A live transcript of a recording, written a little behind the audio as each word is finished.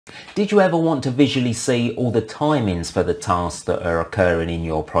Did you ever want to visually see all the timings for the tasks that are occurring in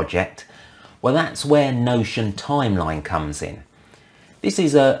your project? Well, that's where Notion Timeline comes in. This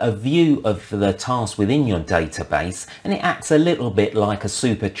is a view of the tasks within your database, and it acts a little bit like a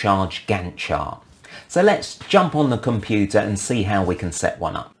supercharged Gantt chart. So let's jump on the computer and see how we can set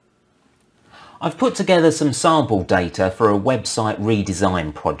one up. I've put together some sample data for a website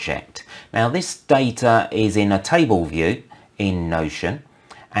redesign project. Now this data is in a table view in Notion,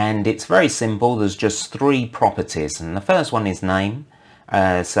 and it's very simple. There's just 3 properties, and the first one is name.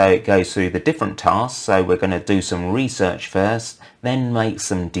 So it goes through the different tasks. So we're going to do some research first, then make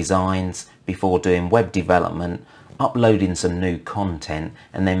some designs before doing web development, uploading some new content,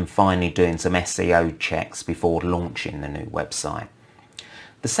 and then finally doing some SEO checks before launching the new website.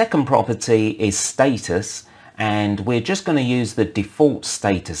 The second property is status, and we're just going to use the default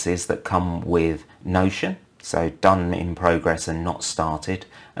statuses that come with Notion. So done in progress and not started.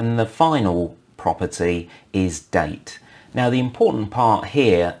 And the final property is date. Now the important part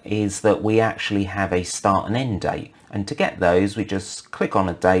here is that we actually have a start and end date, and to get those we just click on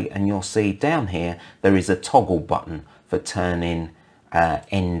a date, and you'll see down here there is a toggle button for turning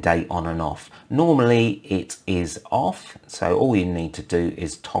end date on and off. Normally it is off, so all you need to do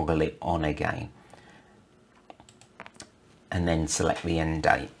is toggle it on again and then select the end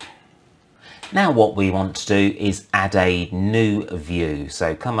date. Now what we want to do is add a new view.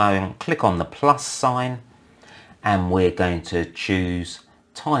 So come on, click on the plus sign, and we're going to choose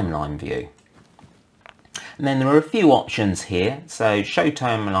timeline view. And then there are a few options here. So show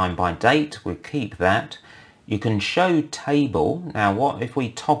timeline by date, we'll keep that. You can show table. Now what if we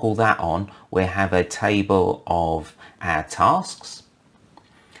toggle that on, we have a table of our tasks.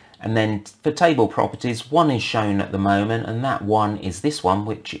 And then for table properties, one is shown at the moment, and that one is this one,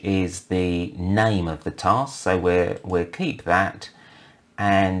 which is the name of the task. So we'll keep that.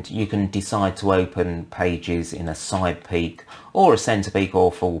 And you can decide to open pages in a side peek or a center peek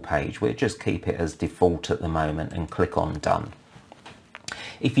or full page. We'll just keep it as default at the moment and click on done.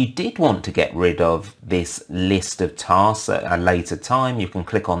 If you did want to get rid of this list of tasks at a later time, you can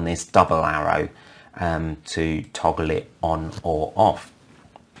click on this double arrow to toggle it on or off.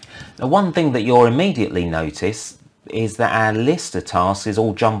 Now one thing that you'll immediately notice is that our list of tasks is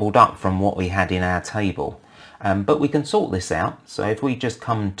all jumbled up from what we had in our table. But we can sort this out. So if we just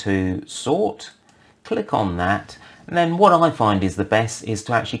come to sort, click on that, and then what I find is the best is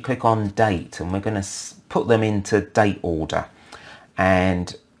to actually click on date, and we're going to put them into date order.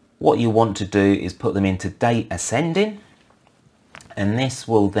 And what you want to do is put them into date ascending, and this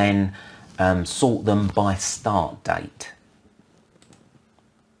will then sort them by start date.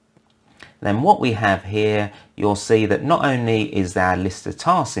 Then what we have here, you'll see that not only is our list of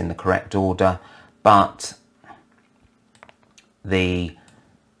tasks in the correct order, but the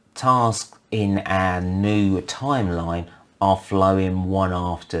tasks in our new timeline are flowing one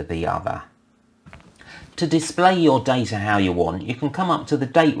after the other. To display your data how you want, you can come up to the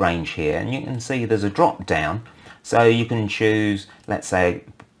date range here, and you can see there's a drop down. So you can choose, let's say,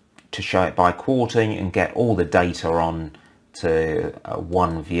 to show it by quarter, and you can get all the data on to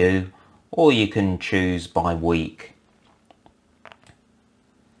one view, or you can choose by week.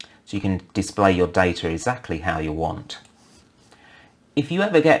 So you can display your data exactly how you want. If you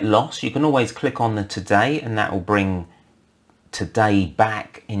ever get lost, you can always click on the today, and that will bring today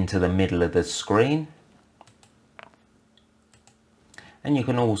back into the middle of the screen. And you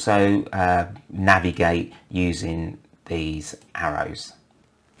can also navigate using these arrows.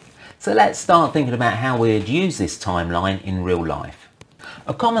 So let's start thinking about how we'd use this timeline in real life.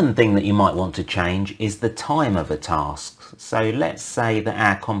 A common thing that you might want to change is the time of a task. So let's say that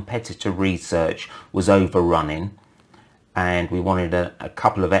our competitor research was overrunning and we wanted a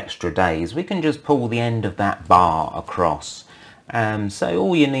couple of extra days. We can just pull the end of that bar across. So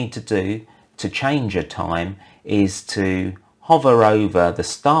all you need to do to change a time is to hover over the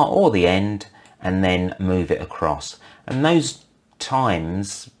start or the end and then move it across. And those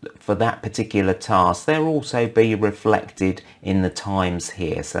times for that particular task, they'll also be reflected in the times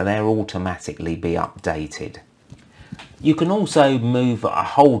here, so they'll automatically be updated. You can also move a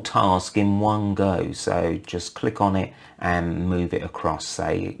whole task in one go, so just click on it and move it across,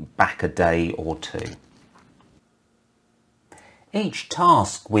 say back a day or two. Each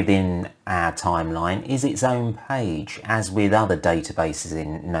task within our timeline is its own page, as with other databases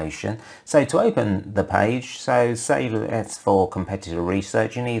in Notion. So to open the page, so say it's for competitor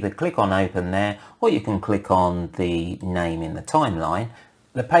research, you can either click on open there, or you can click on the name in the timeline.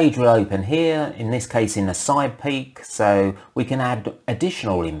 The page will open here, in this case in a side peek, so we can add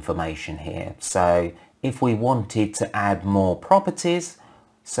additional information here. So if we wanted to add more properties,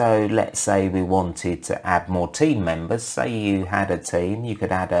 So let's say we wanted to add more team members. Say you had a team, you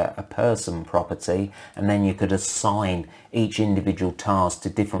could add a person property, and then you could assign each individual task to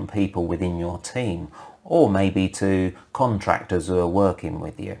different people within your team, or maybe to contractors who are working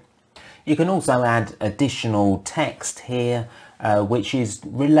with you. You can also add additional text here, which is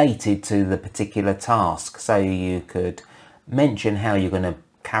related to the particular task. So you could mention how you're going to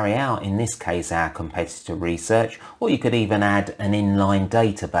carry out, in this case, our competitor research, or you could even add an inline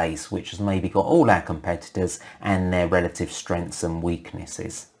database which has maybe got all our competitors and their relative strengths and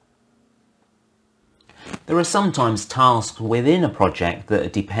weaknesses. There are sometimes tasks within a project that are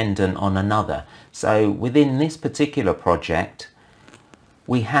dependent on another. So within this particular project,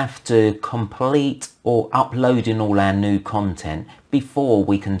 we have to complete or upload in all our new content before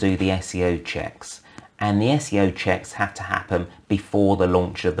we can do the SEO checks. And the SEO checks have to happen before the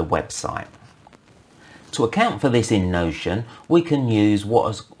launch of the website. To account for this in Notion, we can use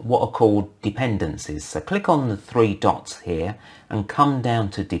what are called dependencies. So click on the three dots here and come down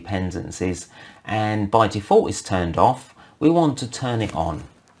to dependencies, and by default it's turned off. We want to turn it on.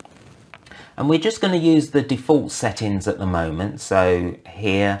 And we're just going to use the default settings at the moment, so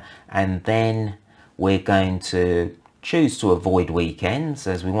here, and then we're going to choose to avoid weekends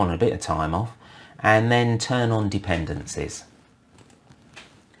as we want a bit of time off, and then turn on dependencies.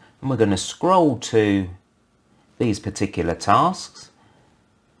 And we're going to scroll to these particular tasks,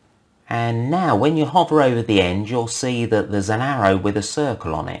 and now when you hover over the end you'll see that there's an arrow with a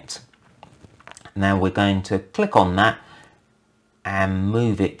circle on it. Now we're going to click on that and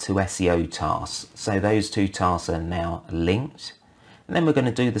move it to SEO tasks. So those two tasks are now linked, and then we're going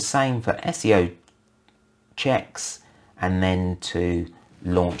to do the same for SEO checks and then to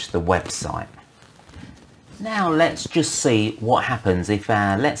launch the website. Now let's just see what happens if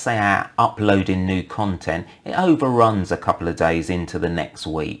let's say our uploading new content, it overruns a couple of days into the next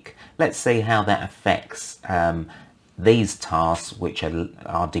week. Let's see how that affects these tasks which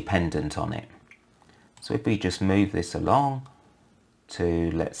are dependent on it. So if we just move this along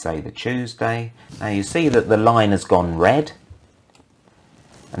to, let's say, the Tuesday, now you see that the line has gone red,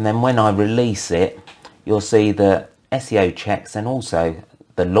 and then when I release it you'll see that SEO checks and also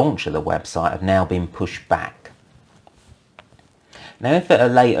the launch of the website have now been pushed back. Now if at a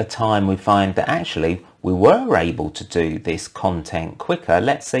later time we find that actually we were able to do this content quicker,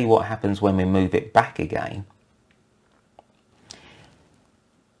 let's see what happens when we move it back again.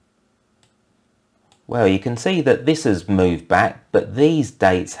 Well, you can see that this has moved back, but these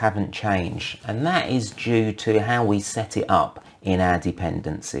dates haven't changed, and that is due to how we set it up in our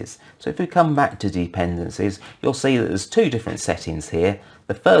dependencies. So if we come back to dependencies, you'll see that there's two different settings here.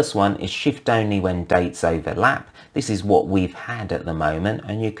 The first one is shift only when dates overlap. This is what we've had at the moment,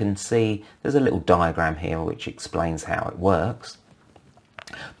 and you can see there's a little diagram here which explains how it works.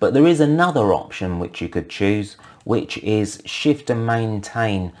 But there is another option which you could choose, which is shift and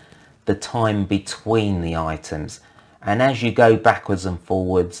maintain the time between the items, and as you go backwards and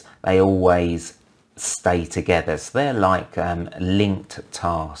forwards they always stay together, so they're like linked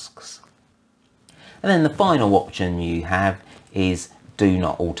tasks. And then the final option you have is do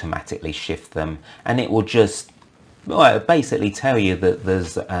not automatically shift them, and it will just basically tell you that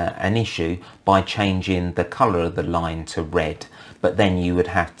there's an issue by changing the color of the line to red, but then you would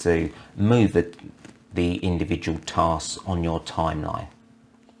have to move the individual tasks on your timeline.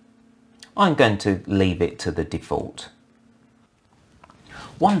 I'm going to leave it to the default.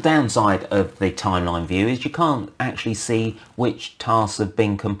 One downside of the timeline view is you can't actually see which tasks have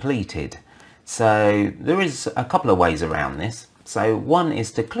been completed. So there is a couple of ways around this. So one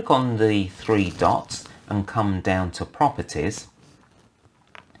is to click on the three dots and come down to properties.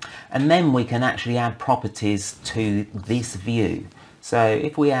 And then we can actually add properties to this view. So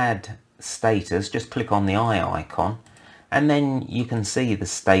if we add status, just click on the eye icon, and then you can see the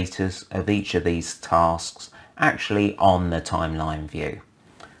status of each of these tasks actually on the timeline view.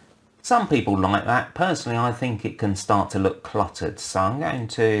 Some people like that. Personally, I think it can start to look cluttered, so I'm going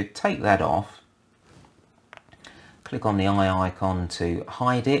to take that off. Click on the eye icon to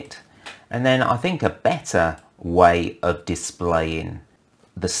hide it, and then I think a better way of displaying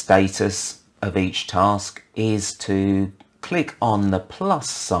the status of each task is to click on the plus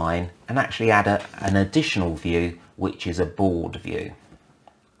sign and actually add an additional view, which is a board view.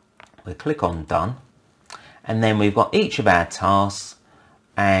 We'll click on done, and then we've got each of our tasks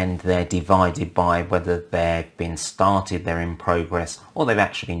and they're divided by whether they've been started, they're in progress, or they've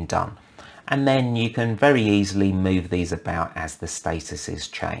actually been done. And then you can very easily move these about as the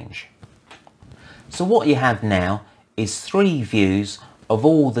statuses change. So what you have now is three views of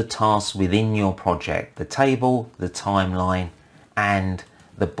all the tasks within your project: the table, the timeline, and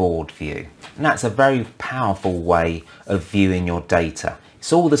the board view. And that's a very powerful way of viewing your data.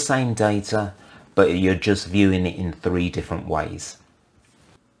 It's all the same data, but you're just viewing it in 3 different ways.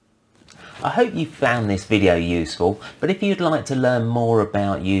 I hope you found this video useful, but if you'd like to learn more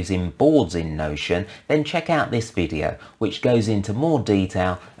about using boards in Notion, then check out this video, which goes into more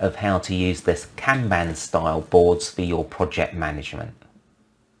detail of how to use this Kanban style boards for your project management.